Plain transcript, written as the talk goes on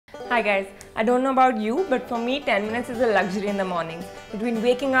Hi guys, I don't know about you, but for me 10 minutes is a luxury in the mornings. Between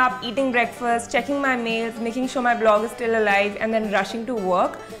waking up, eating breakfast, checking my mails, making sure my blog is still alive and then rushing to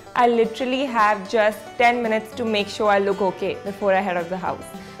work, I literally have just 10 minutes to make sure I look okay before I head out of the house.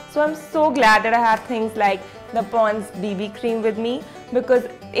 So I'm so glad that I have things like the Pond's BB cream with me because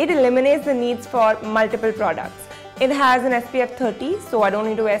it eliminates the needs for multiple products. It has an SPF 30, so I don't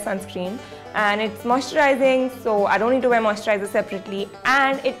need to wear sunscreen. And it's moisturizing, so I don't need to wear moisturizer separately,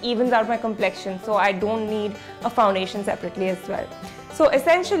 and it evens out my complexion, so I don't need a foundation separately as well. So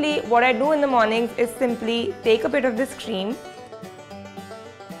essentially what I do in the mornings is simply take a bit of this cream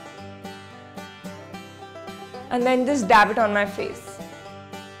and then just dab it on my face.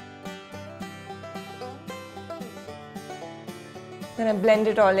 Then I blend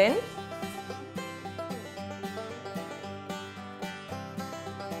it all in.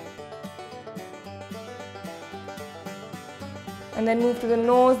 And then move to the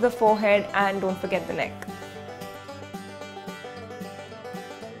nose, the forehead, and don't forget the neck.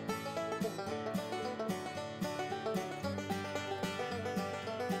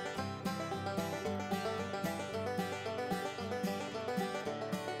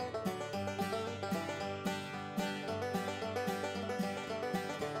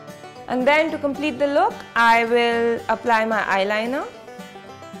 And then to complete the look, I will apply my eyeliner.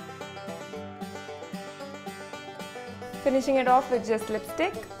 Finishing it off with just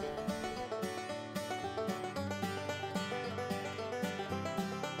lipstick.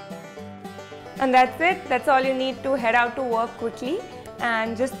 And that's it. That's all you need to head out to work quickly.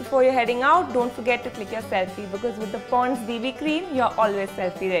 And just before you're heading out, don't forget to click your selfie because with the Pond's BB cream, you're always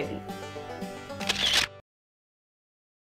selfie ready.